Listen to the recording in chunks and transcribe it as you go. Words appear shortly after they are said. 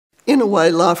In a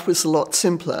way, life was a lot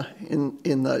simpler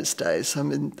in those days. I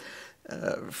mean,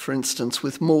 for instance,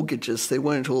 with mortgages, there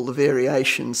weren't all the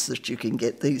variations that you can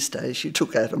get these days. You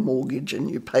took out a mortgage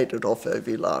and you paid it off over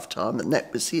your lifetime, and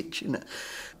that was it, you know.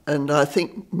 And I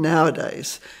think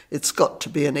nowadays it's got to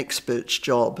be an expert's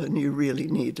job, and you really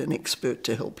need an expert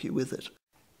to help you with it.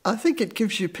 I think it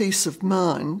gives you peace of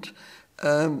mind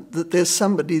that there's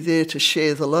somebody there to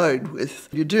share the load with.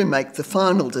 You do make the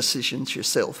final decisions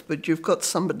yourself, but you've got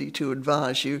somebody to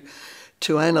advise you,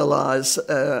 to analyse.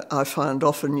 I find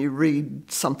often you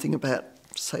read something about,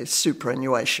 say,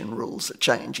 superannuation rules are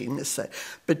changing, this, that,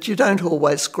 but you don't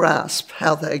always grasp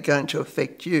how they're going to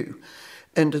affect you.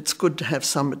 And it's good to have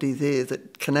somebody there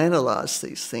that can analyse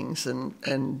these things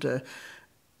and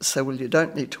say, well, you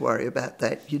don't need to worry about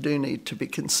that. You do need to be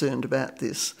concerned about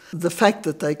this. The fact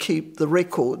that they keep the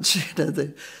records, you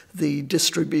know, the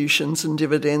distributions and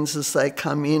dividends as they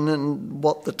come in and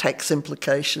what the tax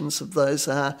implications of those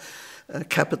are,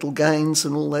 capital gains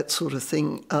and all that sort of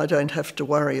thing, I don't have to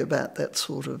worry about that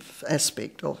sort of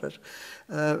aspect of it.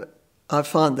 I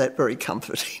find that very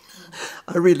comforting.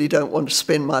 I really don't want to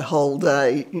spend my whole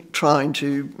day trying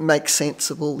to make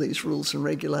sense of all these rules and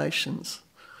regulations.